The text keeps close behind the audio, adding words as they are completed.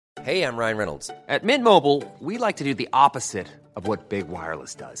Hey, I'm Ryan Reynolds. At Mint Mobile, we like to do the opposite of what Big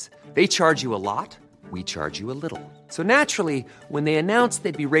Wireless does. They charge you a lot, we charge you a little. So naturally, when they announced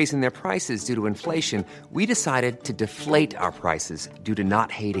they'd be raising their prices due to inflation, we decided to deflate our prices due to not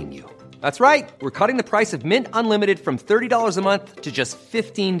hating you. That's right. We're cutting the price of Mint Unlimited from $30 a month to just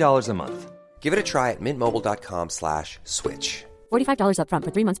 $15 a month. Give it a try at mintmobile.com/switch. $45 up front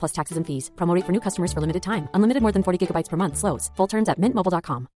for 3 months plus taxes and fees. Promo rate for new customers for limited time. Unlimited more than 40 gigabytes per month. Slows full terms at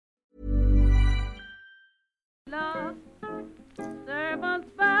mintmobile.com. Love, servants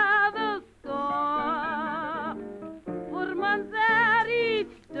by the score, footman's at each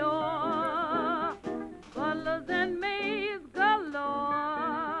door, colors and maize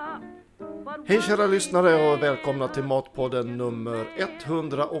galore. Hej kära lyssnare och välkomna till Matpodden nummer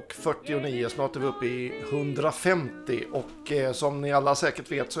 149. Snart är vi uppe i 150 och som ni alla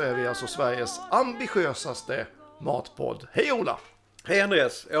säkert vet så är vi alltså Sveriges ambitiösaste matpodd. Hej Ola! Hej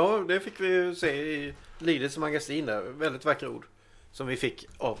Andreas! Ja, det fick vi se i Lidls magasin där. Väldigt vackra ord som vi fick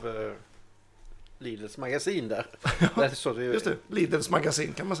av Lidls magasin där. Ja, så det, just det, Lidls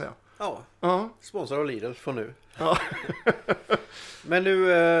magasin kan man säga. Ja, sponsor av Lidl från nu. Ja. Men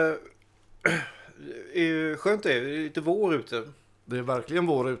nu är ju skönt det är lite vår ute. Det är verkligen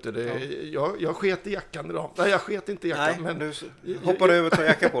vår ute. Det är, jag sket i jackan idag. Nej, jag sket inte i jackan. Nej, men du hoppar över och tar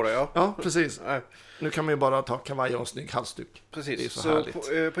jacka på dig. Ja, ja precis. Nej. Nu kan man ju bara ta kavaj och en snygg halsduk. Precis. Det är så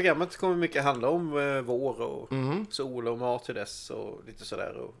härligt. Programmet kommer mycket handla om vår och sol och mat till dess och lite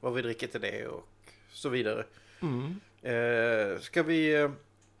sådär. Och vad vi dricker till det och så vidare. Ska vi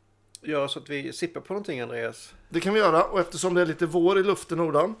göra så att vi sippar på någonting, Andreas? Det kan vi göra. Och eftersom det är lite vår i luften,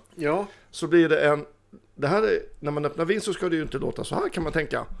 Ola, ja, så blir det en... Det här är, när man öppnar vin så ska det ju inte låta så här, kan man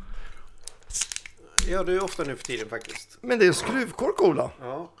tänka. Ja, det är ofta nu för tiden faktiskt. Men det är en skruvkork, Ola.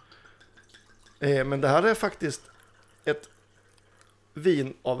 Ja. Men det här är faktiskt ett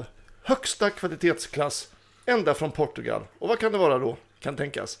vin av högsta kvalitetsklass ända från Portugal. Och vad kan det vara då? Kan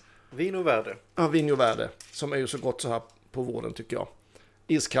tänkas. Vin och värde. Ja, vin och värde. Som är ju så gott så här på våren tycker jag.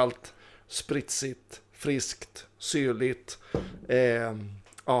 Iskallt, spritsigt, friskt, syrligt.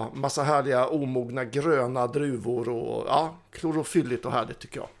 Ja, massa härliga omogna gröna druvor och ja, klorofylligt och härligt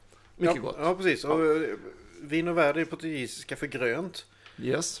tycker jag. Mycket gott. Ja, precis. Och vin och värde är portugisiska för grönt.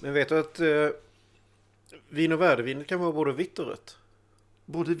 Yes. Men vet du att vin och värdevinet kan vara både vitt och rött?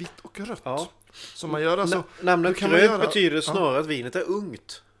 Både vitt och rött. Ja. Som man gör alltså. Namnet grönt betyder snarare att vinet är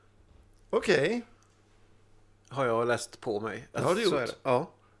ungt. Okej. Har jag läst på mig. Det har du gjort. Så är det.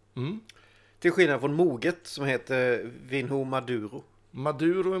 Ja. Mm. Till skillnad från moget som heter Vinho Maduro.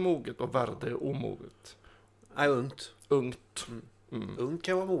 Maduro är moget och värde är omoget. Nej, ungt. Ungt. Ungt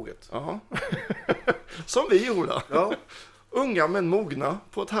kan vara moget. Ja. Som vi, Ola. Ja. Unga men mogna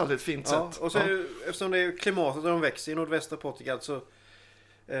på ett härligt fint sätt. Och så är det, eftersom det är klimatet där de växer i nordvästra Portugal så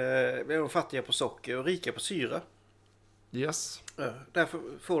blir de fattiga på socker och rika på syra. Yes. Därför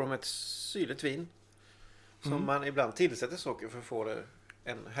får de ett syrligt vin som man ibland tillsätter socker för att få det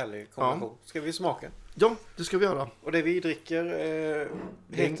en härlig kombination. Ja. Ska vi smaka? Ja, det ska vi göra. Och det vi dricker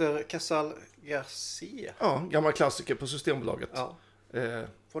heter Casal Garcia. Ja, gammal klassiker på Systembolaget. Ja.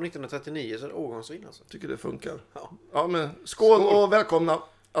 Från 1939 så är det årgångsvin alltså. Tycker det funkar. Ja. Ja, men skål och välkomna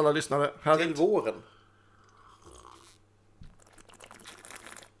alla lyssnare. Härligt. Till våren.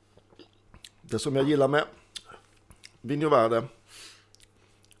 Det som jag gillar med Vinho Verde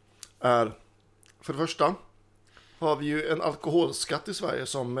är, för det första har vi ju en alkoholskatt i Sverige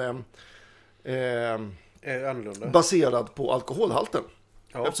som Är annorlunda. baserad på alkoholhalten.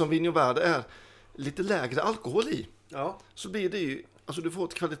 Ja. Eftersom Vinho Verde är lite lägre alkohol i, Ja. så blir det ju, alltså du får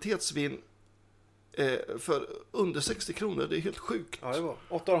ett kvalitetsvin för under 60 kronor. Det är helt sjukt. Ja, det var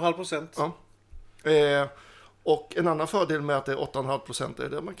 8,5%. Ja. Och en annan fördel med att det är 8,5%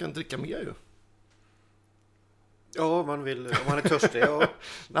 är att man kan dricka mer ju. Ja, om man vill, om man är törstig. Ja.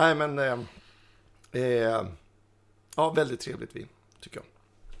 Nej, men ja, väldigt trevligt vin tycker jag.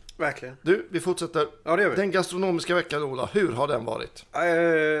 Verkligen. Du, vi fortsätter. Ja, det gör vi. Den gastronomiska veckan, Ola, hur har den varit?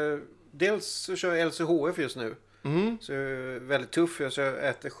 Dels så kör jag LCHF just nu. Så jag är väldigt tuff. Jag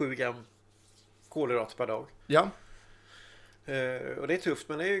äter 7 gram kolhydrater per dag. Ja. Och det är tufft,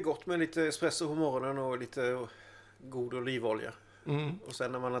 men det är gott med lite espresso på morgonen och lite god olivolja. Och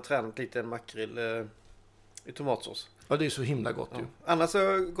sen när man har tränat lite en makrill i tomatsås. Ja, det är så himla gott ju. Annars har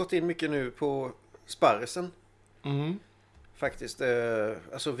jag gått in mycket nu på sparrisen. Faktiskt.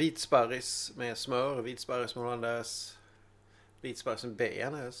 Alltså vitsparris med smör, vitsparris med hollandaise, vitsparris med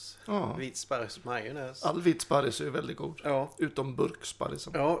bearnaise, vitsparris med majonnäs. All vit sparris är ju väldigt god. Ja. Utom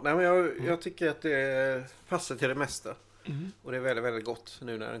burksparrisen. Ja, nej, men jag tycker att det passar till det mesta. Och det är väldigt, väldigt gott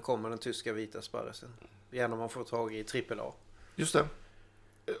nu när den kommer, den tyska vita sparrisen. Gärna man får tag i AAA. Just det.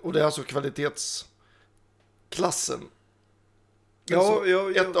 Och det är alltså kvalitetsklassen. Ja,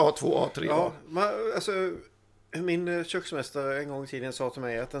 1A, 2A, 3A. Ja, alltså, min köksmästare en gång i tiden sa till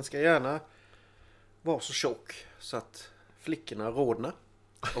mig att den ska gärna vara så tjock så att flickorna rodnar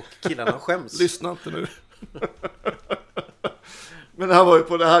och killarna skäms. Lyssna inte nu. Men det här var ju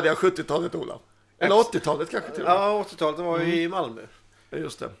på det härliga 70-talet, Ola. Eller 80-talet kanske till och med. Ja, 80-talet var ju i Malmö. Ja,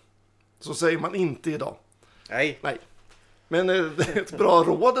 just det. Så säger man inte idag. Nej. Men det är ett bra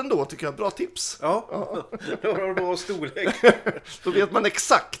råd ändå, tycker jag. Bra tips. Ja, då har du bra storlek. Då vet man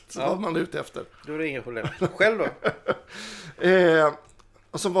exakt vad man är ute efter. Då är det inga problem. Själv då?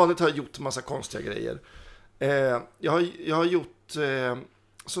 Och som vanligt har jag gjort massa konstiga grejer. Jag har gjort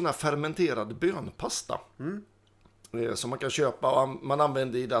sån här fermenterad bönpasta. Som man kan köpa och man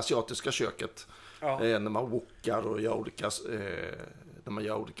använder i det asiatiska köket. Ja. När man wokar och gör olika, när man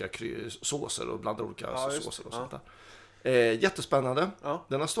gör olika såser och blandar olika såser och sånt där. Jättespännande. Ja.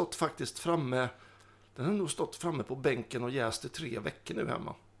 Den har stått faktiskt framme. Den har nog stått framme på bänken och jäst i 3 veckor nu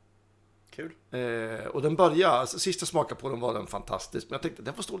hemma. Kul. Och den började, sista smaka på den var den fantastisk. Men jag tänkte,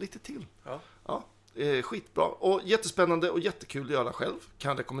 den får stå lite till. Ja, skitbra. Och jättespännande och jättekul att göra själv.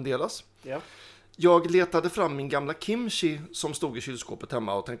 Kan rekommenderas. Ja. Jag letade fram min gamla kimchi som stod i kylskåpet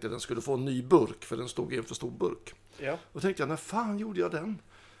hemma och tänkte att den skulle få en ny burk. För den stod i en för stor burk. Ja. Och tänkte jag, när fan gjorde jag den?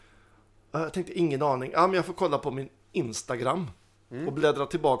 Jag tänkte, ingen aning. Ja, men jag får kolla på min Instagram. Och bläddra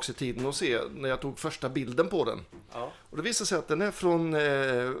tillbaka i tiden och se när jag tog första bilden på den. Ja. Och det visar sig att den är från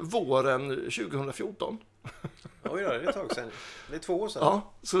våren 2014. Oj då, det är ett tag sedan. Det är 2 år sedan.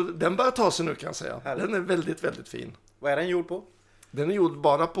 Ja, så den börjar ta sig nu kan jag säga. Härligt. Den är väldigt, väldigt fin. Vad är den gjord på? Den är gjord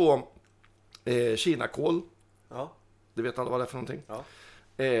bara på kinakål. Ja. Du vet alla vad det är för någonting. Ja.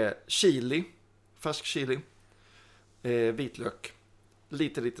 Chili, färsk chili, vitlök,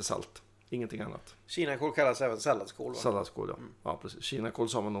 lite salt. Ingenting annat. Kinakål kallas även salladskål, va? Salladskål, ja. Ja, precis. Kinakål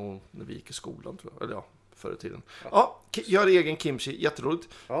sa man nog när vi gick i skolan, tror jag. Eller ja, förr i tiden. Ja, gör egen kimchi. Jätteroligt.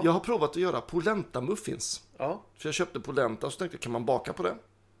 Ja. Jag har provat att göra polenta muffins. Ja. För jag köpte polenta och så tänkte jag, kan man baka på det?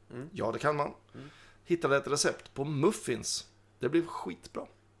 Ja, det kan man. Hittade ett recept på muffins. Det blev skitbra.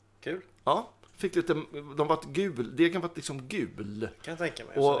 Kul. Ja, fick lite, de var gul. Det kan vara liksom gul. Kan jag tänka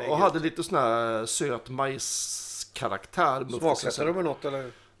mig. Och hade lite sån här söt majskaraktär. Smakade du med något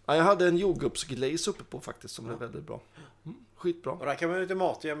eller? Ja, jag hade en jordgubbsglaze uppe på faktiskt som är väldigt bra. Skitbra. Och där kan man ju lite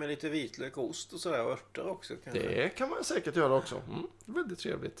matiga med lite vitlök, ost och sådär och örter också. Det kan man säkert göra också. Väldigt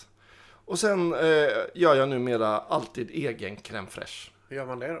trevligt. Och sen gör jag numera alltid egen crème fraîche. Hur gör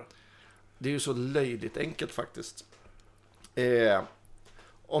man det då? Det är ju så löjligt enkelt faktiskt.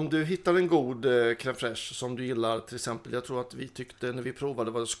 Om du hittar en god crème fraîche som du gillar, till exempel, jag tror att vi tyckte när vi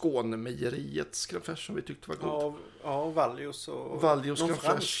provade, var det Skånemejeriets crème fraîche som vi tyckte var god. Ja, Vallius och Vallius någon crème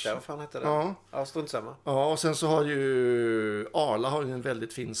fransk där, vad fan heter det? Ja, strunt samma. Ja, och sen så har ju Arla har ju en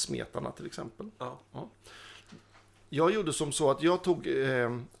väldigt fin smetana till exempel. Ja. Jag gjorde som så att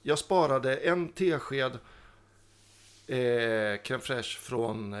jag sparade en tesked crème fraîche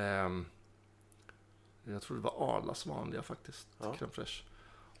från jag tror det var Arlas vanliga faktiskt, crème fraîche.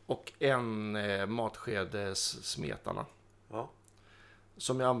 Och en matsked smetana. Ja.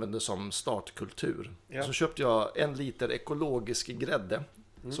 Som jag använde som startkultur. Ja. Så köpte jag 1 liter ekologisk grädde.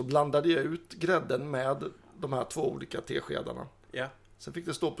 Så blandade jag ut grädden med de här 2 olika teskedarna. Ja. Sen fick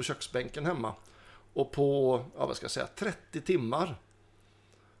det stå på köksbänken hemma. Och på 30 timmar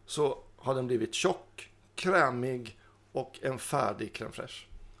så har den blivit tjock, krämig och en färdig crème fraîche.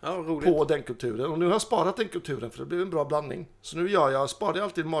 Ja, roligt. På den kulturen. Och nu har jag sparat den kulturen för det blev en bra blandning. Så nu sparar jag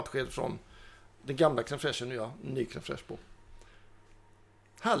alltid matsked från den gamla crème fraîchen och gör ny crème fraîche på.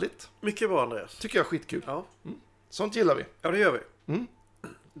 Härligt. Mycket bra, Andreas. Tycker jag är skitkul. Ja. Sånt gillar vi. Ja, det gör vi.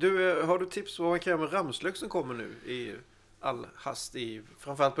 Du, har du tips på vad man kan göra med ramslök som kommer nu i all hast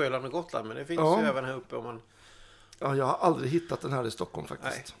framförallt på Öland och Gotland, men det finns ju även här uppe om man... Ja, jag har aldrig hittat den här i Stockholm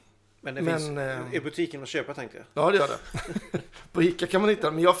faktiskt. Nej. Men det finns i butiken att köpa, tänkte jag. Ja, det gör det. På Ica kan man hitta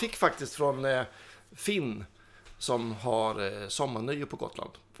den. Men jag fick faktiskt från Finn som har sommarnöje på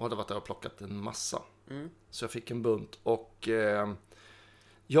Gotland. Och hade varit där och plockat en massa. Så jag fick en bunt. Och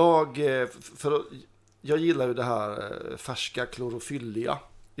jag gillar ju det här färska klorofyllia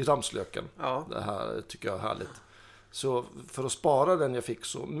i ramslöken. Ja. Det här tycker jag är härligt. Så för att spara den jag fick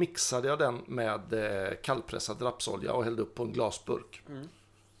så mixade jag den med kallpressad rapsolja och hällde upp på en glasburk.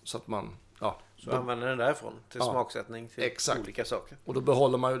 Så att man... Så använder den därifrån till smaksättning till olika saker. Och då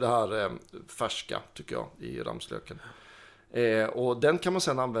behåller man ju det här färska, tycker jag, i ramslöken. Och den kan man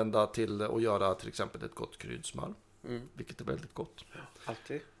sedan använda till att göra till exempel ett gott kryddsmör. Vilket är väldigt gott.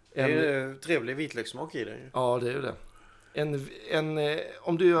 Alltid. Det är trevlig vitlökssmak i den. Ja, det är ju det.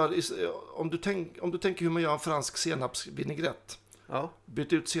 Om du tänker hur man gör en fransk senapsvinägrett. Ja.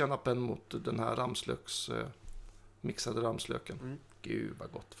 Byt ut senapen mot den här mixade ramslöken. Gud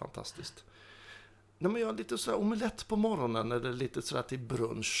vad gott, fantastiskt. När man gör lite sådär omelett på morgonen eller lite sådär till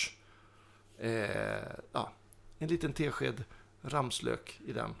brunch. En liten tesked ramslök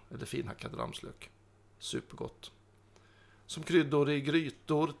i den, eller finhackad ramslök. Supergott. Som kryddor i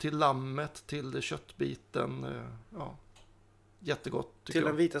grytor, till lammet, till köttbiten. Jättegott tycker Till jag.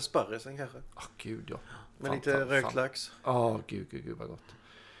 den vita sparrisen kanske. Gud ja. Med lite rökt lax. Gud vad gott.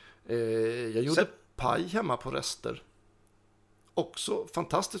 Jag gjorde paj hemma på rester. Också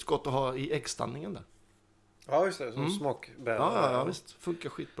fantastiskt gott att ha i äggstanningen där. Ja, just det. Som smakbärare. Ja, visst. Funkar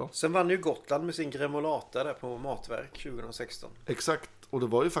skitbra. Sen vann ju Gotland med sin gremolata där på Matverk 2016. Exakt. Och det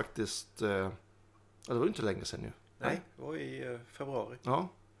var ju faktiskt... det var ju inte länge sedan ju. Nej, det var i februari. Ja,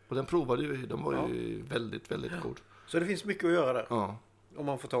 och den provade ju. Den var ju väldigt, väldigt god. Så det finns mycket att göra där. Ja. Om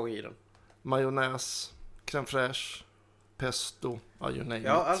man får tag i den. Majonnäs, crème fraîche, pesto, you name it.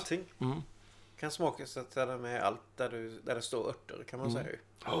 Ja, allting. Kan smaka så att det med allt där det står örter kan man säga ju.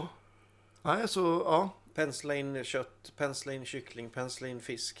 Ja. Nej, så ja. Pensla in kött, pensla in kyckling, pensla in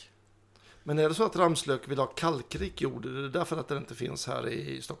fisk. Men är det så att ramslök vill ha kalkrik jord? Är det därför att den inte finns här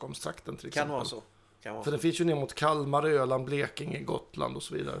i Stockholmstrakten till exempel? Kan vara så. För den finns ju ner mot Kalmar, Öland, Blekinge, Gotland och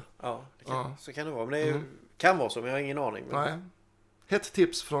så vidare. Ja, så kan det vara. Men det är kan vara så, men jag har ingen aning. Men... Nej. Ett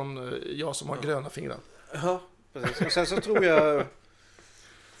tips från jag som har gröna fingrar. Ja, precis. Och sen så tror jag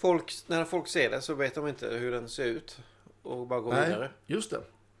när folk ser det så vet de inte hur den ser ut. Och bara går vidare. Just det.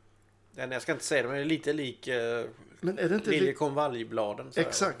 Jag ska inte säga det, men det är lite lik men är det inte liljekonvaljbladen.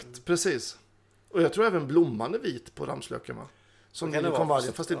 Exakt, precis. Och jag tror även blomman är vit på ramslöken, va? Som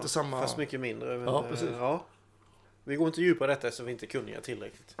liljekonvaljen, fast inte samma... Fast mycket mindre. Men, ja, precis. Vi går inte djupare detta så vi inte kunniga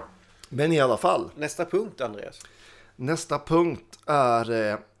tillräckligt. Men i alla fall. Nästa punkt, Andreas. Nästa punkt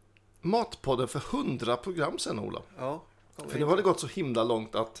är Matpodden för 100 program sen, Ola. Ja. För nu har det gått så himla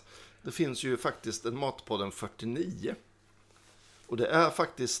långt att det finns ju faktiskt en Matpodden 49. Och det är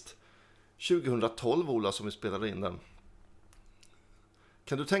faktiskt 2012, Ola, som vi spelade in den.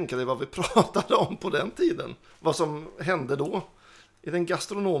 Kan du tänka dig vad vi pratade om på den tiden? Vad som hände då i den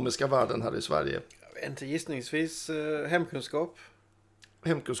gastronomiska världen här i Sverige? Inte gissningsvis hemkunskap.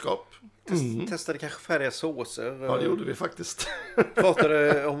 Hemkunskap. Testade kanske färdiga såser. Ja, det gjorde vi faktiskt.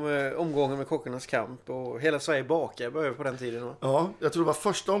 Pratade om omgången med Kockarnas kamp. Och Hela Sverige bakar började på den tiden. Va? Ja, jag tror det var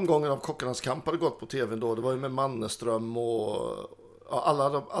första omgången av Kockarnas kamp hade gått på tv då. Det var ju med Mannerström och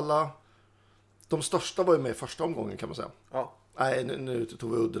alla de största var ju med i första omgången, kan man säga. Ja. Nej, nu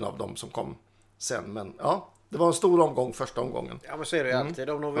tog vi udden av dem som kom sen. Men ja, det var en stor omgång första omgången. Ja, men så är det ju alltid.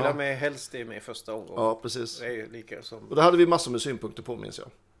 Om de vill ha med helst det med i första omgången. Ja, precis. Det är ju lika som... Och det hade vi massor med synpunkter på, minns jag.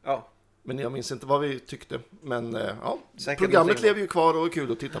 Ja. Men jag minns inte vad vi tyckte. Men ja, programmet lever ju kvar och är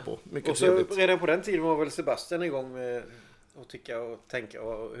kul att titta på. Mycket och så trevligt. Redan på den tiden var väl Sebastian igång med att tycka och tänka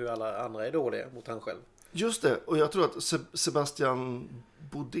och hur alla andra är dåliga mot han själv. Just det, och jag tror att Sebastian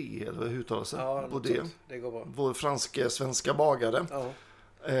Baudet, eller hur uttalar sig? Ja, Baudet, det går bra. vår svenska bagare,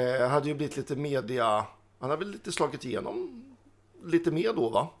 hade ju blivit lite media... Han har väl lite slagit igenom lite mer då,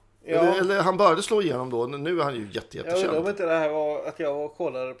 va? Ja. Eller han började slå igenom då, nu är han ju jättekänd. Jag undrar om inte det här var att jag var och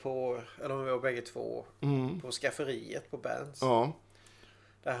kollade på, eller om vi var bägge två, på skafferiet på Berns. Ja.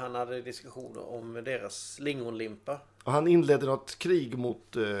 Där han hade diskussioner om deras lingonlimpa. Och han inledde något krig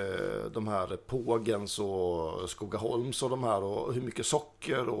mot de här Pågens och Skogaholms och de här, och hur mycket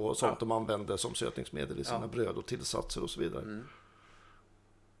socker och sånt de använde som sötningsmedel i sina bröd och tillsatser och så vidare.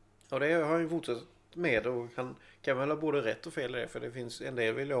 Och det har han ju fortsatt med, och han kan väl ha både rätt och fel i det, för det finns en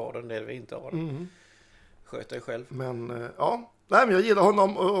del vill ha det, en del vill inte ha det. Sköt dig själv. Men ja, nej, men jag gillar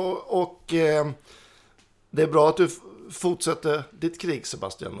honom och det är bra att du fortsätter ditt krig,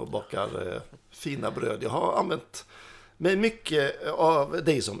 Sebastian, och bakar fina bröd. Jag har använt mig mycket av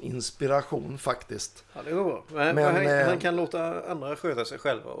dig som inspiration faktiskt. Ja, det går bra. Men han kan låta andra sköta sig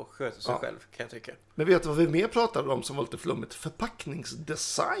själva och sköta sig själv, kan jag tycka. Men vet du vad vi mer pratade om som var lite flummigt?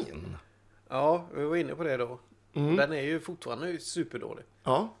 Förpackningsdesign. Ja, vi var inne på det då. Den är ju fortfarande superdålig.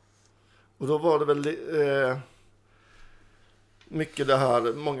 Ja, och då var det väl mycket det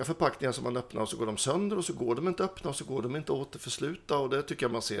här, många förpackningar som man öppnar och så går de sönder och så går de inte öppna och så går de inte återförsluta, och det tycker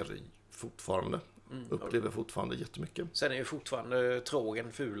jag man ser fortfarande. Upplever fortfarande jättemycket. Sen är ju fortfarande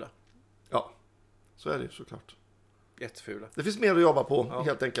trågen fula. Ja, så är det ju såklart. Jättefula. Det finns mer att jobba på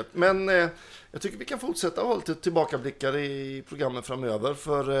helt enkelt. Men jag tycker vi kan fortsätta ha lite tillbakablickar i programmen framöver,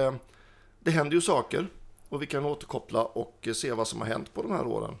 för det händer ju saker och vi kan återkoppla och se vad som har hänt på de här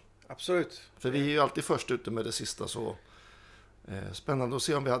åren. Absolut. För vi är ju alltid först ute med det sista, så spännande att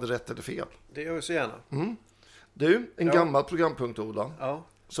se om vi hade rätt eller fel. Det gör vi så gärna. Du, en gammal programpunkt, Ola, Ja.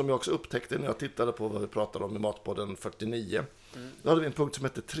 som jag också upptäckte när jag tittade på vad vi pratade om i Matpodden 49. Då hade vi en punkt som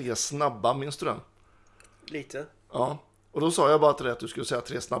hette 3 snabba, minns du den? Lite. Ja, och då sa jag bara till dig att du skulle säga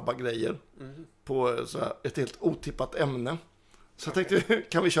 3 snabba grejer på så här, ett helt otippat ämne. Så jag tänkte,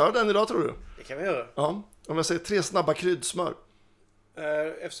 kan vi köra den idag tror du? Det kan vi göra. Ja, om jag säger 3 snabba kryddsmör.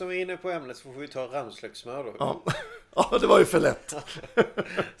 Eftersom vi är inne på ämnet så får vi ta ramslökssmör då. Ja. Ja, det var ju för lätt.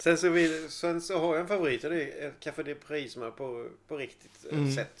 Sen så har jag en favorit och det är Café de Paris-smör på riktigt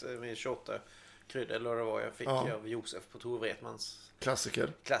sätt med 28 kryddor eller vad det var jag fick av Josef på Tor Wretmans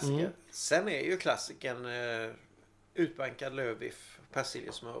Klassiker. Sen är ju klassiken utbankad lövbiff,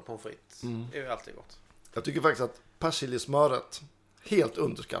 persiljesmör och pommes frites. Det är ju alltid gott. Jag tycker faktiskt att persiljesmöret helt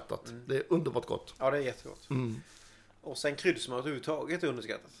underskattat. Det är underbart gott. Ja, det är jättegott. Och sen kryddsmör överhuvudtaget är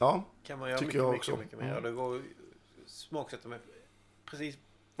underskattat. Ja, kan man göra tycker jag också. mycket mer. Det går smaksätta med precis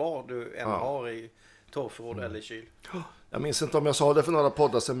vad du än har i torrförråd eller i kyl. Jag minns inte om jag sa det för några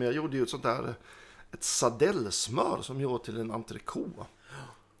poddar sen, men jag gjorde ju ett sånt där ett sardellsmör som jag åt till en entrecote.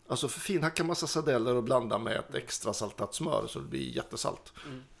 Alltså för finhacka massa sardeller och blanda med ett extra saltat smör så det blir jättesalt.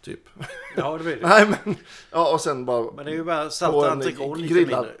 Typ. Ja, det blir det. Nej, men ja, och sen bara. Men det är ju bara salta entrecote lite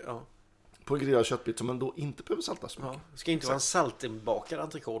mindre. Ja. På en grillad köttbit som man då inte behöver salta så mycket. Ja, det ska inte vara en saltinbakad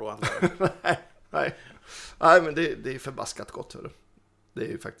entrecote då antar jag. Nej, men det är förbaskat gott, hörru. Det är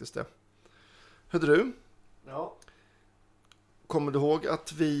ju faktiskt det. Hörde du? Ja. Kommer du ihåg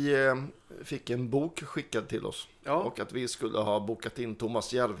att vi fick en bok skickad till oss? Ja. Och att vi skulle ha bokat in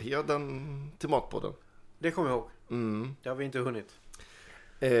Thomas Järvheden till Matpodden. Det kommer jag ihåg. Det har vi inte hunnit.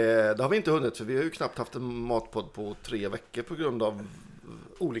 Det har vi inte hunnit, för vi har ju knappt haft en matpodd på 3 veckor på grund av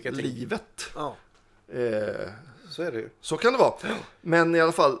olika ting. Livet. Ja. Så är det ju. Så kan det vara. Men i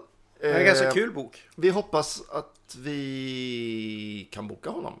alla fall. Det är en ganska kul bok. Vi hoppas att vi kan boka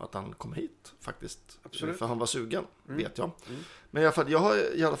honom, att han kommer hit faktiskt. Absolut. För han var sugen, vet jag. Men i alla fall, jag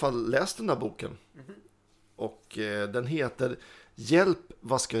har i alla fall läst den där boken. Och den heter Hjälp,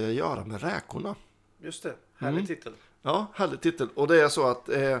 vad ska jag göra med räkorna? Just det, härlig titel. Ja, härlig titel. Och det är så att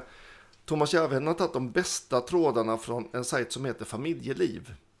Thomas Järvheden har tagit de bästa trådarna från en sajt som heter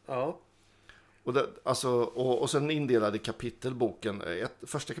Familjeliv. Ja. Och, det, alltså, och sen indelade kapitelboken.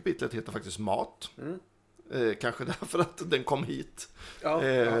 Första kapitlet heter faktiskt Mat. Kanske därför att den kom hit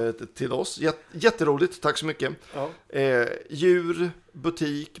till oss. Jätteroligt, tack så mycket. Ja. Djur,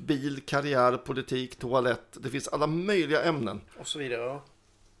 butik, bil, karriär, politik, toalett. Det finns alla möjliga ämnen. Och så vidare, ja.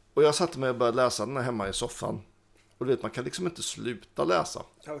 Och jag satte mig och började läsa den här hemma i soffan. Och du vet, man kan liksom inte sluta läsa.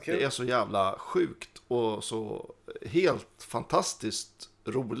 Okay. Det är så jävla sjukt och så helt fantastiskt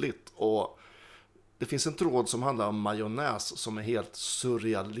roligt. Och det finns en tråd som handlar om majonnäs som är helt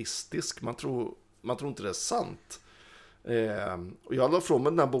surrealistisk. Man tror inte det är sant. Och jag la från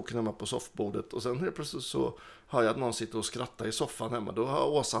mig den här boken hemma på soffbordet. Och sen helt plötsligt så hör jag att någon sitter och skrattar i soffan hemma. Då har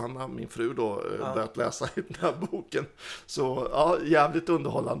Åsa, Hanna, min fru då, börjat läsa i den här boken. Så ja, jävligt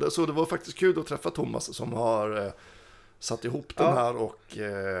underhållande. Så det var faktiskt kul att träffa Thomas som har satt ihop den här och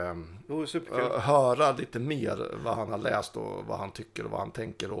höra lite mer vad han har läst och vad han tycker och vad han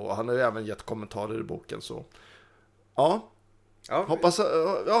tänker. Och han har ju även gett kommentarer i boken. Så ja. Hoppas,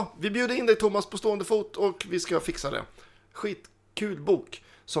 vi bjuder in dig Thomas på stående fot och vi ska fixa det. Skitkul bok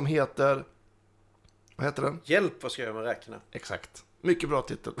som heter, vad heter den? Hjälp, vad ska jag göra med räkorna? Exakt. Mycket bra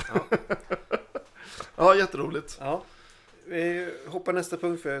titel. Ja, ja, jätteroligt. Ja. Vi hoppar nästa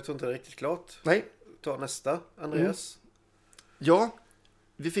punkt för jag tror inte det är riktigt klart. Nej. Ta nästa, Andreas. Ja,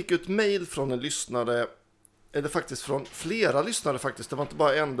 vi fick ett mejl från en lyssnare, eller faktiskt från flera lyssnare faktiskt. Det var inte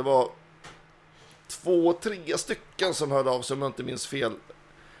bara en, det var 2-3 stycken som hörde av sig om jag inte minns fel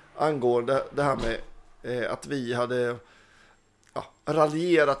angående det här med att vi hade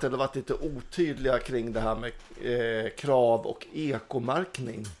raljerat eller varit lite otydliga kring det här med krav och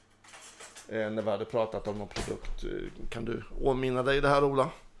ekomärkning när vi hade pratat om någon produkt. Kan du åminna dig det här, Ola?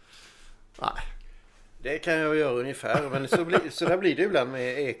 Nej. Det kan jag göra ungefär, men så där blir det ibland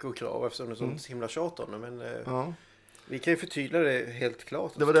med ekokrav eftersom det är så himla tjat om det, men vi kan ju förtydliga det helt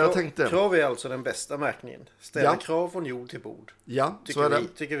klart. Det var det jag tänkte. Krav är alltså den bästa märkningen. Ställa krav från jord till bord. Ja, så är det.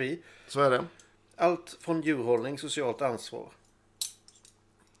 Tycker vi. Så är det. Allt från djurhållning, socialt ansvar.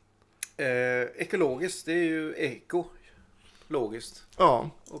 Ekologiskt, det är ju ekologiskt. Ja.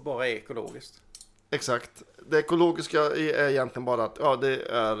 Och bara ekologiskt. Exakt. Det ekologiska är egentligen bara att det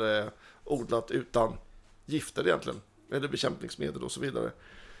är odlat utan gifter egentligen. Eller bekämpningsmedel och så vidare.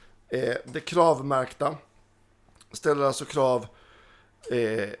 Det kravmärkta ställer alltså krav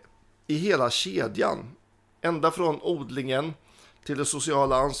i hela kedjan. Ända från odlingen till det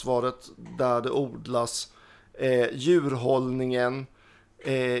sociala ansvaret där det odlas. Djurhållningen.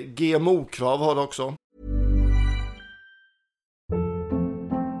 GMO-krav har det också.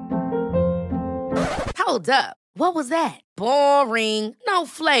 Hold up. What was that? Boring. No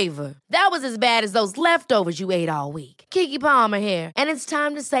flavor. That was as bad as those leftovers you ate all week. Keke Palmer here, and it's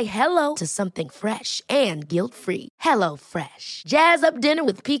time to say hello to something fresh and guilt-free. Hello Fresh. Jazz up dinner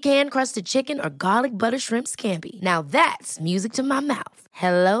with pecan-crusted chicken or garlic butter shrimp scampi. Now that's music to my mouth.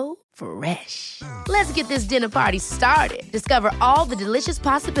 Hello Fresh. Let's get this dinner party started. Discover all the delicious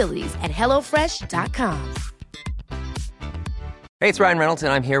possibilities at hellofresh.com. Hey, it's Ryan Reynolds,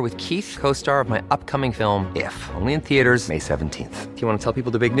 and I'm here with Keith, co-star of my upcoming film, If, only in theaters May 17th. Do you want to tell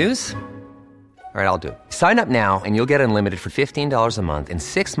people the big news? All right, I'll do it. Sign up now and you'll get unlimited for $15 a month and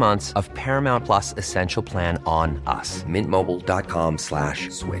 6 months of Paramount Plus Essential Plan on us.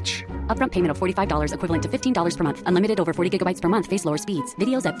 MintMobile.com/switch. Upfront payment of $45 equivalent to $15 per month. Unlimited over 40 gigabytes per month. Face lower speeds.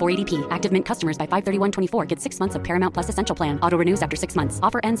 Videos at 480p. Active Mint customers by 531.24 get 6 months of Paramount Plus Essential Plan. Auto renews after 6 months.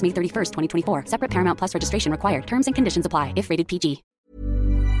 Offer ends May 31st, 2024. Separate Paramount Plus registration required. Terms and conditions apply if rated PG.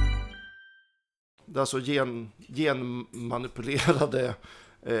 Det är alltså genmanipulerade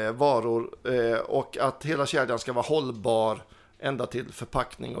varor och att hela kedjan ska vara hållbar ända till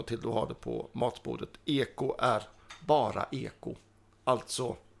förpackning och till du har det på matbordet. Eko är bara eko.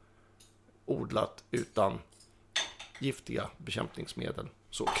 Alltså odlat utan giftiga bekämpningsmedel.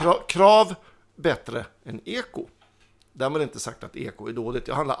 Så krav bättre än eko. Därmed inte sagt att eko är dåligt.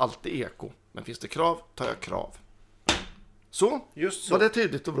 Jag handlar alltid eko. Men finns det krav tar jag krav. Så, Just så. Var det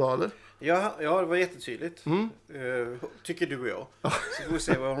tydligt och bra eller? Ja, det var jättetydligt. Tycker du och jag. Så får vi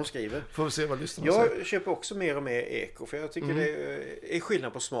se vad hon skriver. Får vi se vad lyssnarna säger. Jag köper också mer och mer eko. För jag tycker det är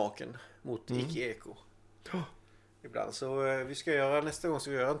skillnad på smaken mot icke-eko. Ibland. Så nästa gång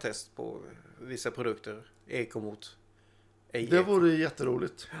ska vi göra en test på vissa produkter. Eko mot ej-eko. Det vore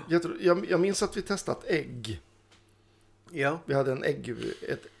jätteroligt. Jag minns att vi testat ägg. Ja. Vi hade en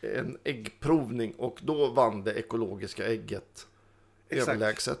äggprovning och då vann det ekologiska ägget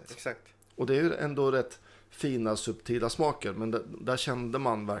överlägset. Exakt. Och det är ju ändå rätt fina subtila smaker, men där kände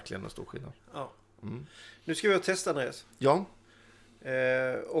man verkligen en stor skillnad. Ja. Nu ska vi ha test, Andreas. Ja.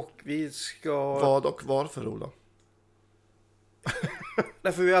 Och vi ska... Vad och varför, Ola?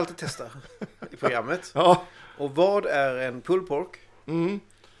 Därför vi alltid testa i programmet. Ja. Och vad är en pulled pork?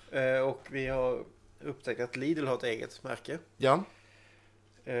 Och vi har upptäckt att Lidl har ett eget märke. Ja.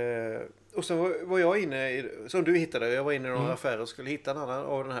 Och så var jag inne som du hittade, jag var inne i några affärer och skulle hitta en annan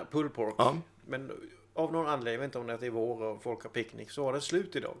av den här pulled pork. Ja. Men av någon anledning, jag vet inte om det är vår och folk har picknick, så var det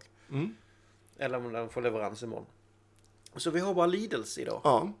slut idag. Eller om den får leverans imorgon. Så vi har bara Lidls idag.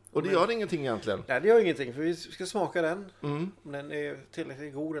 Ja, och det gör ingenting egentligen. Nej, det gör ingenting, för vi ska smaka den. Om den är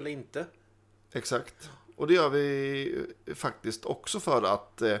tillräckligt god eller inte. Exakt. Och det gör vi faktiskt också för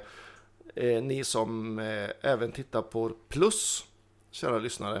att ni som även tittar på Plus, kära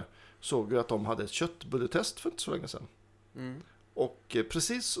lyssnare, såg ju att de hade ett köttbulletest för inte så länge sedan. Och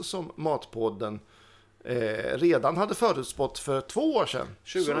precis som Matpodden redan hade förutspått för 2 år sedan.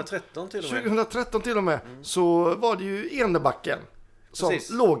 2013 till och med. 2013 till och med. Så var det ju Enebacken som Precis.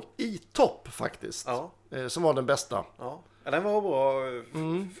 låg i topp faktiskt. Ja. Som var den bästa. Ja, den var bra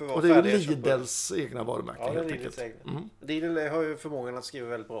för att Och det är ju Lidls egna varumärken. Ja, det är helt Lidls enkelt. egna. Lidl har ju förmågan att skriva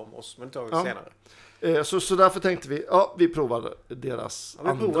väldigt bra om oss, men det tar vi senare. Så därför tänkte vi, vi provar deras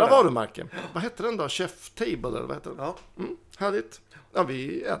andra varumärken. Vad heter den då? Chef Table eller vad heter den? Ja. Härligt. Ja,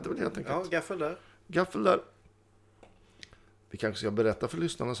 vi äter väl helt enkelt. Ja, gaffel där. Gaffel där. Vi kanske ska berätta för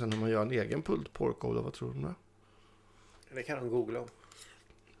lyssnarna sen hur man gör en egen pulled pork, eller vad tror du om det? Det kan de googla om.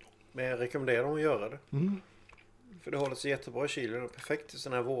 Men jag rekommenderar dem att göra det. För det håller sig jättebra i kylen. Det är perfekt till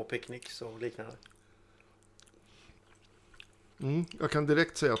sådana här vårpicknicks och liknande. Jag kan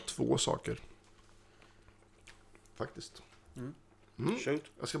direkt säga 2 saker. Faktiskt. Shoot.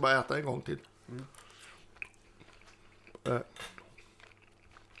 Jag ska bara äta en gång till.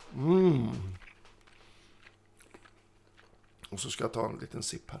 Och så ska jag ta en liten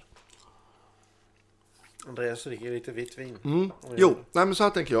sipp här. Andreas dricker lite vitt vin. Jo, nej men så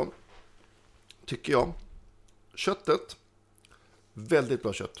här tänker jag. Tycker jag. Köttet. Väldigt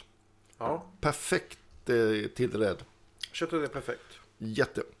bra kött. Ja, Perfekt tillredd. köttet är perfekt.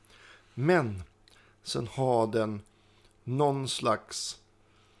 Jätte. Men sen har den någon slags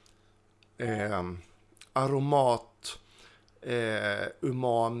aromat,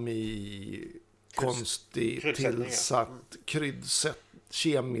 umami, konstig tillsatt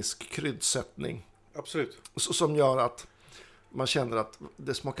kemisk kryddsättning. Absolut. Som gör att man känner att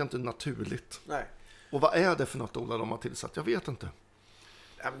det smakar inte naturligt. Nej. Och vad är det för något, Ola, de har tillsatt? Jag vet inte.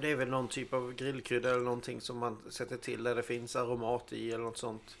 Ja, men det är väl någon typ av grillkrydda eller någonting som man sätter till där det finns aromat i eller något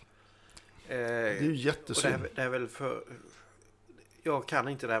sånt. Det är ju jättesynd. Det är väl för... Jag kan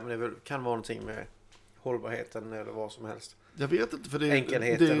inte det här, men det kan vara någonting med hållbarheten eller vad som helst. Jag vet inte, för det är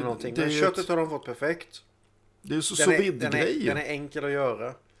enkelheten eller någonting. Men köttet har de fått perfekt. Det är ju så vid-grej. Den är enkel att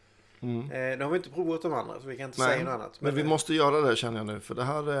göra. Nu har vi inte provat de andra så vi kan inte säga något annat. Men vi måste göra det känner jag nu. För det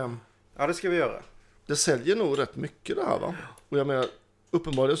här... Ja, det ska vi göra. Det säljer nog rätt mycket det här va? Och jag menar,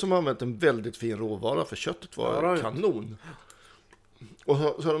 uppenbarligen som har använt en väldigt fin råvara för köttet var kanon. Och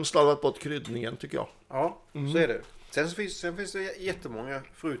så har de slarvat bort kryddningen tycker jag. Ja, så är det. Sen finns det jättemånga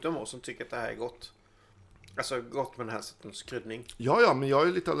förutom oss som tycker att det här är gott. Alltså gott med den här sortens kryddning. Ja, men jag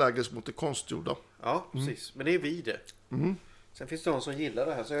är lite allergisk mot det konstgjorda. Ja, precis. Men det är vi det. Sen finns det de som gillar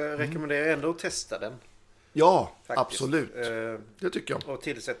det här så jag rekommenderar ändå att testa den. Ja, faktiskt. Absolut. Det tycker jag. Och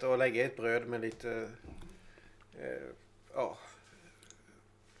tillsätta och lägga ett bröd med lite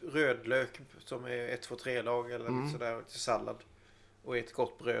rödlök som är 1-2-3-lag eller sådär till sallad. Och ett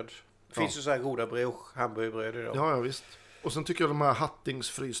gott bröd. Det finns ju så här goda hamburgerbröd idag. Ja, visst. Och sen tycker jag de här Hattings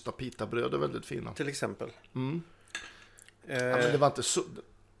frysta pitabröd är väldigt fina. Till exempel. Men det var inte så...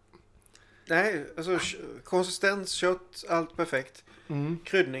 Nej, alltså konsistens, kött, allt perfekt.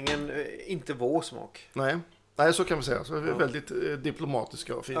 Kryddningen, inte vår smak. Nej, så kan vi säga. Så är vi väldigt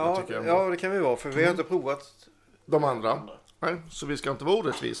diplomatiska och fina tycker jag. Ja, det kan vi vara. För vi har inte provat de andra. Nej, så vi ska inte vara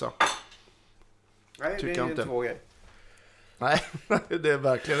orättvisa. Nej, det är inte vår grej. Nej, det är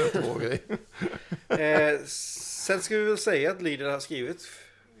verkligen inte vår grej. Sen ska vi väl säga att Lidl har skrivit.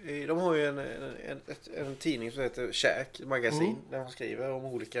 De har ju en tidning som heter Käk, magasin. Där de skriver om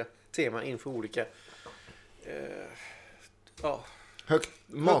olika teman inför olika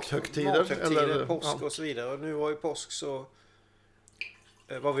mathögtider eller påsk och så vidare. Och nu var ju påsk så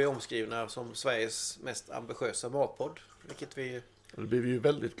var vi omskrivna som Sveriges mest ambitiösa matpodd. Vilket det blir vi ju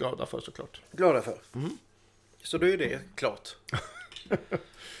väldigt glada för såklart. Glada för. Så då är det klart.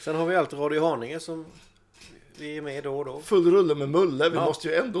 Sen har vi alltid Radio Haninge som vi är med då och då. Full rulle med Mulle. Vi måste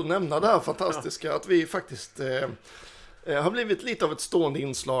ju ändå nämna det här fantastiska att vi faktiskt har blivit lite av ett stående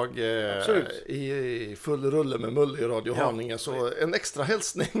inslag i full rulle med Mulle i Radio Haninge. Så en extra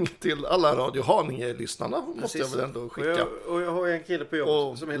hälsning till alla Radio Haninge-lyssnarna måste jag väl ändå skicka. Och jag har en kille på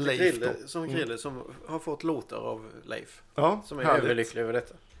jobbet som heter Krille som har fått låtar av Leif. Ja, som är överlycklig över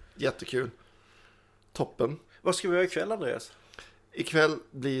detta. Jättekul. Toppen. Vad ska vi göra ikväll, Andreas? Ikväll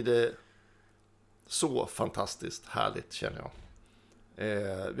blir det så fantastiskt härligt känner jag.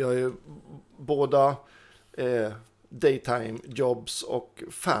 Vi har ju båda daytime jobs och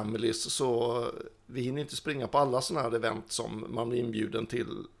families så vi hinner inte springa på alla sådana här event som man blir inbjuden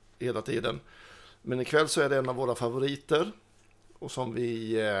till hela tiden. Men ikväll så är det en av våra favoriter och som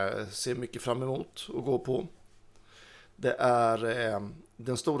vi ser mycket fram emot att gå på. Det är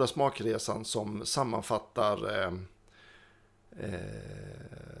den stora smakresan som sammanfattar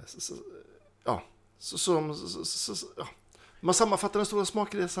man sammanfattar den stora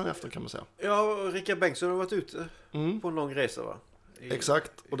smakresan efter kan man säga. Ja, Rickard Bengtsson har varit ute på en lång resa va?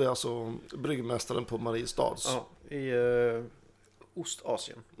 Exakt, och det är alltså bryggmästaren på Mariestads. Ja, i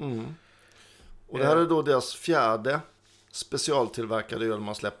Ostasien. Och det här är då deras 4:e specialtillverkade öl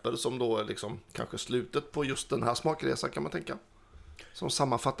man släpper som då är liksom kanske slutet på just den här smakresan kan man tänka. Som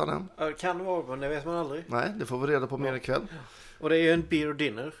sammanfattar den. Ja, det kan vara, men det vet man aldrig. Nej, det får vi reda på mer ikväll. Och det är en beer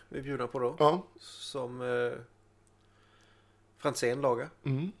dinner vi bjuder på då. Ja. Som Franzén lagar.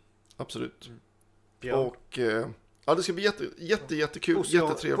 Absolut. Ja. Och det ska bli jättekul,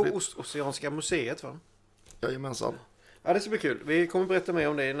 jättetrevligt. På Oceanska museet va? Jajamensan. Ja, det ska bli kul. Vi kommer berätta mer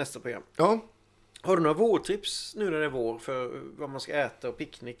om det i nästa program. Ja. Har du några vårtips nu när det är vår för vad man ska äta och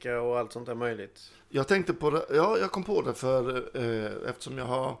picknicka och allt sånt där möjligt? Jag tänkte på det, jag kom på det för eftersom jag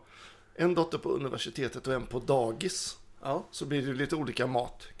har en dotter på universitetet och en på dagis. Ja. Så blir det lite olika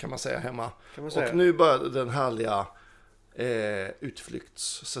mat kan man säga hemma. Kan man säga. Och nu börjar den härliga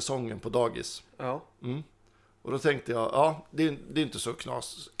utflyktssäsongen på dagis. Ja. Och då tänkte jag, det är inte så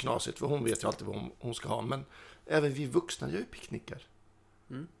knasigt för hon vet ju alltid vad hon ska ha. Men även vi vuxna gör ju picknickar.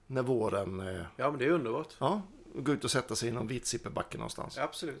 När våren... Ja, men det är underbart. Ja, gå ut och sätta sig i någon vitsipperbacke någonstans. Ja,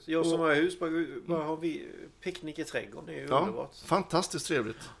 absolut. Jag som har hus, bara har vi picknick i trädgården. Det är ju underbart. Fantastiskt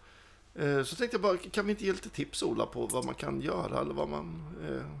trevligt. Så tänkte jag bara, kan vi inte ge lite tips Ola på vad man kan göra eller vad man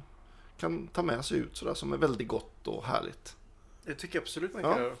kan ta med sig ut sådär som är väldigt gott och härligt. Det tycker jag absolut man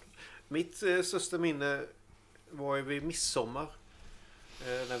kan göra. Mitt största minne var ju vid midsommar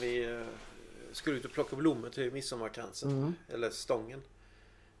när vi skulle ut och plocka blommor till midsommarkransen eller stången.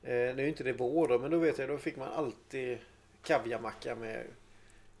 Det är ju inte det vår då, men då vet jag, då fick man alltid kaviarmacka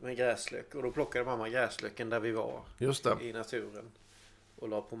med gräslök och då plockade mamma gräslöken där vi var. Just det. I naturen och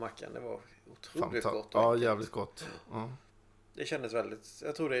la på mackan. Det var otroligt gott. Ja, jävligt gott. Ja. Det kändes väldigt,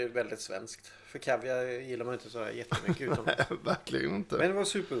 jag tror det är väldigt svenskt. För kaviar gillar man inte så här jättemycket utomlands. Nej, verkligen inte. Men det var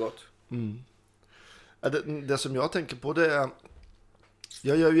supergott. Det som jag tänker på det är,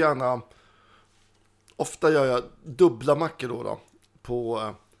 jag gör ju gärna ofta gör jag dubbla mackor då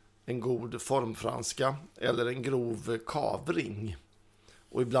på en god formfranska eller en grov kavring.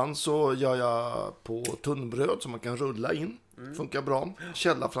 Och ibland så gör jag på tunnbröd som man kan rulla in. Funkar bra.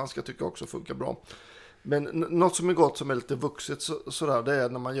 Källarfranska tycker jag också funkar bra. Men något som är gott som är lite vuxet sådär, det är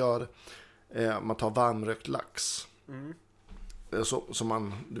när man gör man tar varmrökt lax. Så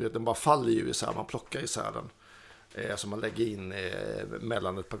man, du vet, den bara faller ju isär, man plockar isär den. Så man lägger in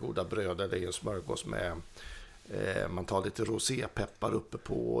mellan ett par goda bröd eller en smörgås med man tar lite rosépeppar uppe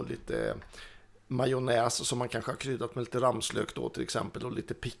på, lite majonnäs som man kanske har kryddat med lite ramslök då till exempel, och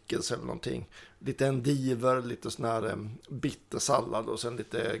lite pickles eller någonting. Lite endiver, lite sån här bittersallad och sen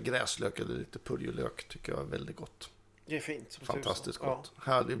lite gräslök eller lite purjolök tycker jag är väldigt gott. Det är fint. Fantastiskt gott. Ja.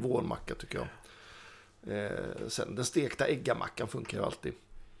 Härlig vårmacka tycker jag. Sen den stekta äggamackan funkar ju alltid.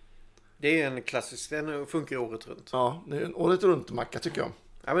 Det är en klassisk, den funkar året runt. Ja, det är en året runt macka tycker jag.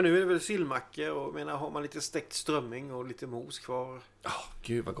 Ja, men nu är det väl sillmacka och har man lite stekt strömming och lite mos kvar.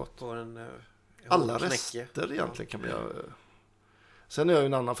 Gud vad gott. På en, alla rester egentligen kan man göra. Sen är ju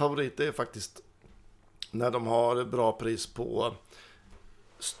en annan favorit, det är faktiskt när de har bra pris på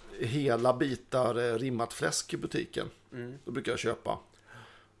hela bitar rimmat fläsk i butiken. Då brukar jag köpa.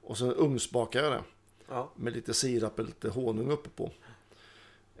 Och sen ugnsbakar jag det. Ja. Med lite sirap och lite honung uppe på.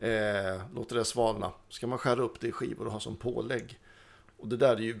 Låter det svalna. Ska man skära upp det i skivor och ha som pålägg. Och det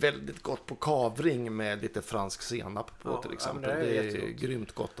där är ju väldigt gott på kavring med lite fransk senap på till exempel. Ja, det är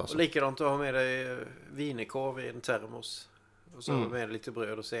grymt gott alltså. Och likadant att ha med dig vinekorv i en termos. Och så med lite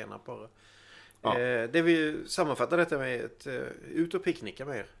bröd och senap bara. Ja. Det vi sammanfattar detta med ut och picknicka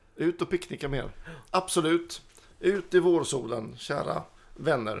mer. Ut och picknicka mer. Absolut. Ut i vårsolen, kära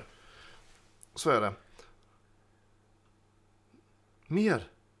vänner. Så är det. Mer.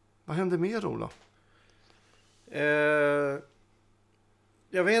 Vad händer mer, Ola?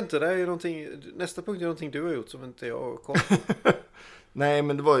 Jag vet inte, det är ju någonting, nästa punkt är någonting du har gjort som inte jag kom på. Nej,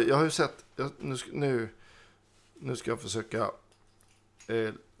 men det var, jag har ju sett, nu ska jag försöka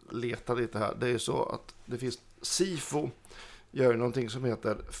leta lite här. Det är ju så att det finns SIFO gör någonting som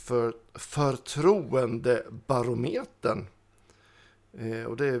heter förtroendebarometern.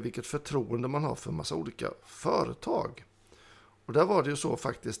 Och det är vilket förtroende man har för massa olika företag. Och där var det ju så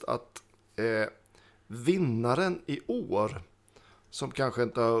faktiskt att vinnaren i år, som kanske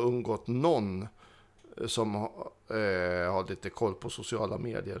inte har undgått någon som har lite koll på sociala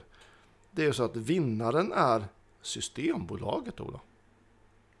medier, det är ju så att vinnaren är Systembolaget, Ola.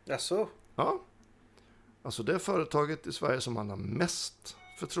 Jaså? Ja. Alltså det företaget i Sverige som man har mest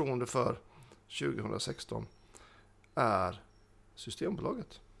förtroende för 2016 är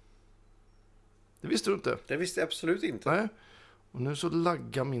Systembolaget. Det visste du inte? Det visste jag absolut inte. Nej. Och nu så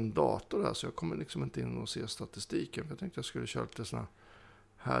laggar min dator här så jag kommer liksom inte in och se statistiken. Jag tänkte jag skulle köra lite sån här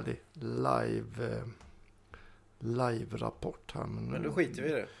härlig live-rapport här. Men då skiter vi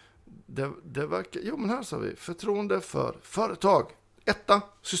i det. Det verkar... Jo, men här sa vi. Förtroende för företag. 1.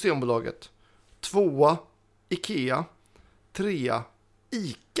 Systembolaget. 2. Ikea. 3.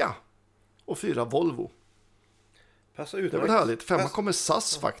 Ica. Och 4. Volvo. Passar utmärkt. Det var härligt. 5 kommer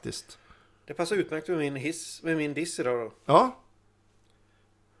SAS faktiskt. Det passar utmärkt med min diss idag då. Ja.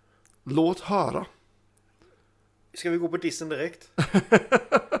 Låt höra. Ska vi gå på dissen direkt?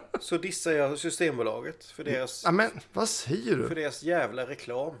 Så dissar jag Systembolaget för deras... Ja, men vad säger du? För deras jävla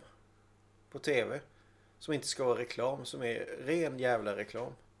reklam på tv. Som inte ska vara reklam, som är ren jävla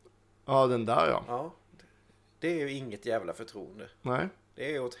reklam. Ja, den där ja. Ja. Det är ju inget jävla förtroende. Nej.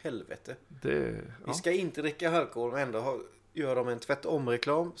 Det är åt helvete. Ja. Vi ska inte dricka alkohol men ändå gör de en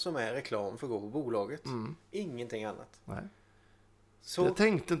tvättom-reklam som är reklam för att gå på bolaget. Ingenting annat. Nej. Så... Det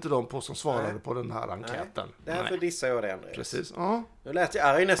tänkte inte de på som svarade på den här enkäten. Nej. Därför dissar jag det, Andreas. Precis, ja. Nu lät jag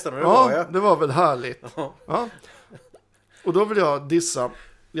arg nästan och det ja, var jag. Det var väl härligt. Ja. Och då vill jag dissa.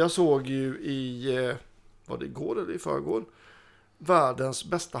 Jag såg ju var det igår eller i förrgår, världens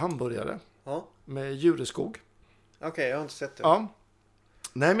bästa hamburgare. Ja. Med Djureskog. Okej, jag har inte sett det. Ja.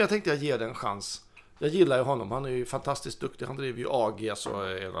 Nej, men jag tänkte jag ger det en chans. Jag gillar ju honom. Han är ju fantastiskt duktig. Han driver ju AG, så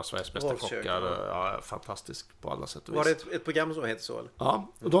är en av Sveriges bästa kockar. Ja, fantastisk på alla sätt och vis. Var det ett program som heter så? Eller? Ja,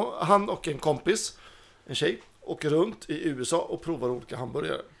 och han och en kompis, en tjej, åker runt i USA och provar olika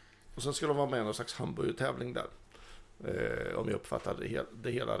hamburgare. Och sen ska de vara med i någon slags hamburgertävling där. Om jag uppfattar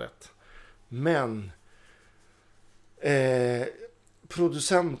det hela rätt. Men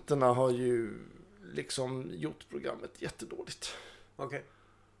producenterna har ju liksom gjort programmet jättedåligt. Okej.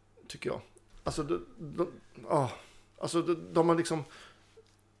 Tycker jag. Alltså de har liksom,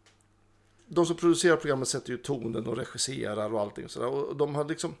 de som producerar programmet sätter ju tonen och regisserar och allting sådär, och de har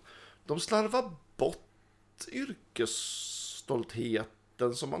liksom, de slarvar bort yrkesstoltheten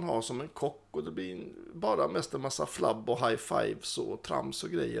roboten som man har som en kock och det blir bara mest en massa flabb och high fives och trams och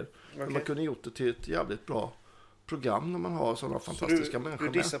grejer. Men man kunde gjort det till ett jävligt bra program när man har sådana fantastiska människor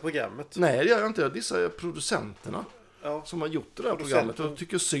med. Du dissar programmet? Nej, det gör jag inte. Jag dissar producenterna som har gjort det där programmet och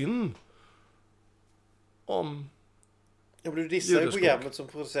tycker synd om... Ja, men du dissar ju programmet som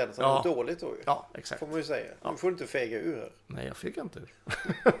producenten har dåligt då ju. Ja, exakt. Får man ju säga. Du får inte fega ur här. Nej, jag fick inte.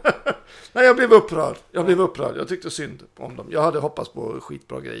 Nej, jag blev upprörd. Jag tyckte synd om dem. Jag hade hoppats på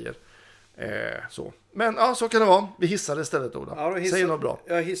skitbra grejer. Så. Men ja, så kan det vara. Vi hissar istället, Ola. Ja, säg något bra.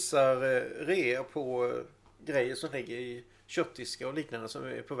 Jag hissar rea på grejer som ligger i köttdiskar och liknande som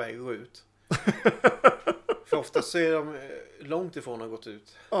är på väg att gå ut. För ofta så är de långt ifrån att ha gått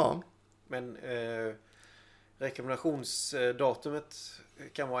ut. Ja. Men rekommendationsdatumet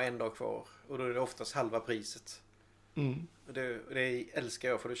kan vara en dag kvar. Och då är det oftast halva priset. Mm. Och det älskar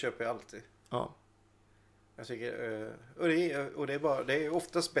jag, för det köper jag alltid. Ja. Jag tycker, det är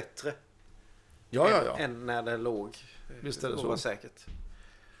oftast bättre. Ja. Än när det låg. Visst är det så. så. Säkert.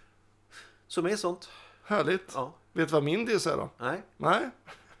 Så mer sånt. Härligt. Ja. Vet du vad min diss är då? Nej.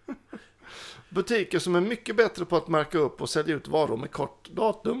 Butiker som är mycket bättre på att märka upp och sälja ut varor med kort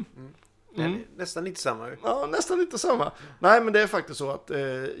datum. Nästan inte samma. Ja, nästan inte samma. Nej, men det är faktiskt så att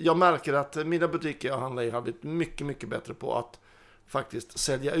jag märker att mina butiker jag handlar i har blivit mycket, mycket bättre på att faktiskt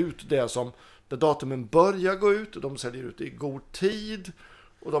sälja ut det som där datumen börjar gå ut. Och de säljer ut i god tid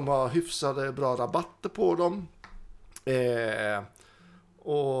och de har hyfsade bra rabatter på dem.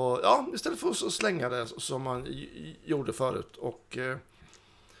 Och ja, istället för att slänga det som man gjorde förut. Och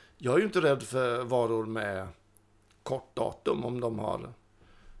jag är ju inte rädd för varor med kort datum om de har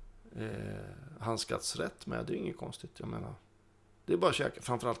handskats rätt med. Det är inget konstigt, jag menar. Det är bara att käka,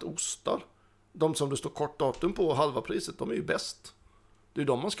 framförallt ostar. De som det står kort datum på halva priset, de är ju bäst. Det är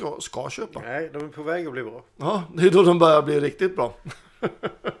de man ska köpa. Nej, de är på väg att bli bra. Ja, det är då de börjar bli riktigt bra.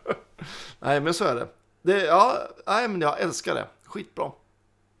 Nej, men så är det. Men jag älskar det. Skitbra.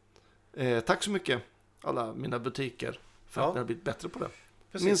 Tack så mycket alla mina butiker för att ni har blivit bättre på det.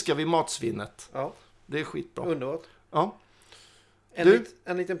 Precis. Minskar vi matsvinnet. Ja. Det är skitbra. Underbart. Ja.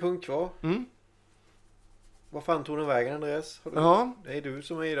 En liten punkt kvar. Vad fan tog den vägen, Andreas? Det är du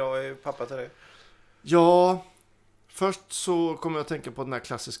som är idag är pappa till det. Ja, först så kommer jag att tänka på den här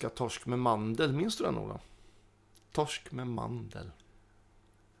klassiska torsk med mandel. Minns du den, Ola? Torsk med mandel.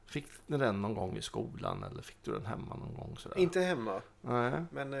 Fick ni den någon gång i skolan eller fick du den hemma någon gång? Sådär? Inte hemma. Nej,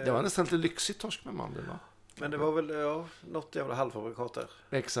 men, det var nästan lite lyxigt torsk med mandel, va? Men det var väl något jävla halvfabrikat där.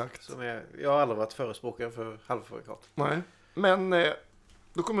 Exakt. Jag har aldrig varit förespråkare för halvfabrikat. Nej, men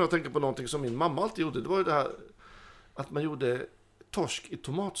då kommer jag att tänka på någonting som min mamma alltid gjorde. Det var ju det här att man gjorde torsk i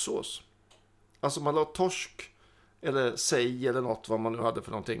tomatsås. Alltså man la torsk eller sej eller något vad man nu hade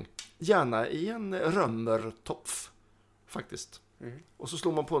för någonting. Gärna i en römmertopf faktiskt. Och så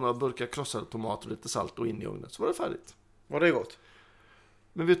slår man på några burkar krossade tomater och lite salt och in i ugnen. Så var det färdigt. Var det gott?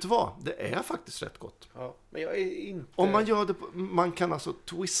 Men vet du vad? Det är faktiskt rätt gott. Ja, men jag är inte... Om man gör det, man kan alltså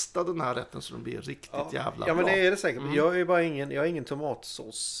twista den här rätten så den blir riktigt jävla bra. Ja, men det är det säkert. Jag är bara ingen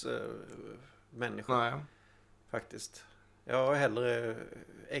tomatsås människa. Nej. Faktiskt. Jag har hellre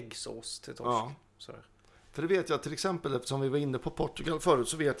äggsås till torsk. Ja. Sådär. För det vet jag till exempel, eftersom vi var inne på Portugal förut,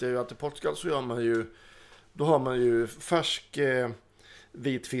 så vet jag ju att i Portugal så gör man ju, då har man ju färsk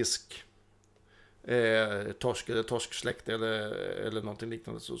vit fisk, torsk eller torsksläkt eller någonting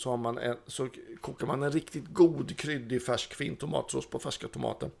liknande, så har man så kokar man en riktigt god kryddig färsk fin tomatsås på färska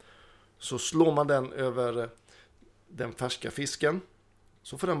tomater. Så slår man den över den färska fisken,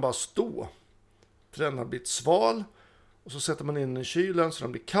 så får den bara stå. För den har blivit sval, och så sätter man in den i kylen så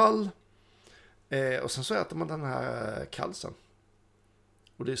den blir kall. Och sen så äter man den här kalsen.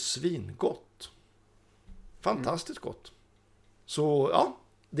 Och det är svingott. Fantastiskt gott. Så ja,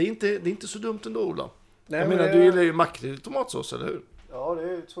 det är inte så dumt ändå, Ola. Nej, jag menar, du gillar ju makrill i tomatsås, eller hur? Ja, det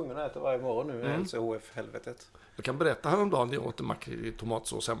är ju tvungen att äta varje morgon nu. LCHF-helvetet. Jag kan berätta häromdagen när jag åt makrill i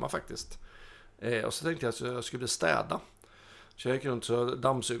tomatsås hemma faktiskt. Och så tänkte jag att jag skulle städa. Så jag gick runt och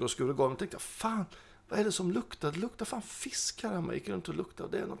dammsög och skulle gå och tänkte, fan, vad är det som luktar? Det luktar fan fisk här hemma. Jag gick runt och luktade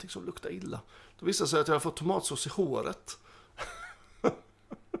och det är någonting som luktar illa. Då visade det sig att jag hade fått tomatsås i håret.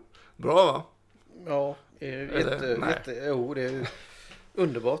 Bra, va? Ja, det är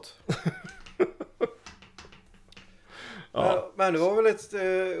underbart. Ja. Men det var väl ett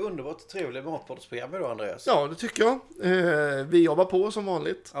underbart trevligt matpoddsprogram idag, Andreas? Ja, det tycker jag. Vi jobbar på som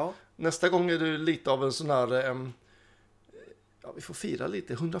vanligt. Ja. Nästa gång är det lite av en sån här... vi får fira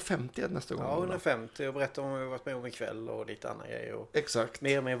lite. 150 nästa gång. Ja, 150 och berätta om vad vi har varit med om ikväll och lite andra grejer. Och exakt.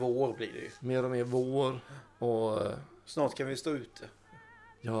 Mer och mer vår blir det ju. Mer och mer vår. Och snart kan vi stå ute.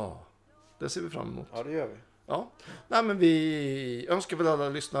 ja, det ser vi fram emot. Ja, det gör vi. Ja, nej, men vi önskar väl alla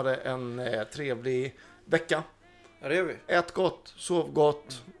lyssnare en trevlig vecka. Ja, det gör vi. Ät gott, sov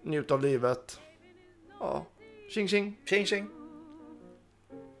gott, njut av livet. Ja, tjing tjing. Tjing tjing.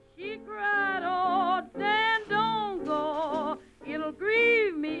 She cried, oh, Dan, don't go. It'll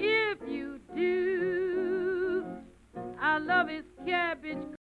grieve me if you do. I love his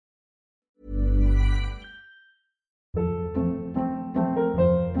cabbage.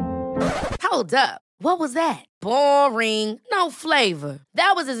 Hold up. What was that? Boring. No flavor.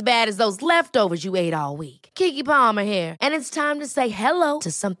 That was as bad as those leftovers you ate all week. Keke Palmer here, and it's time to say hello to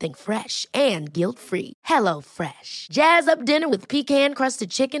something fresh and guilt-free. Hello Fresh. Jazz up dinner with pecan-crusted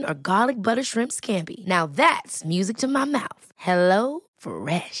chicken or garlic butter shrimp scampi. Now that's music to my mouth. Hello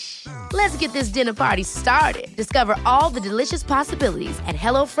Fresh. Let's get this dinner party started. Discover all the delicious possibilities at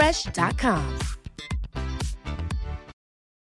hellofresh.com.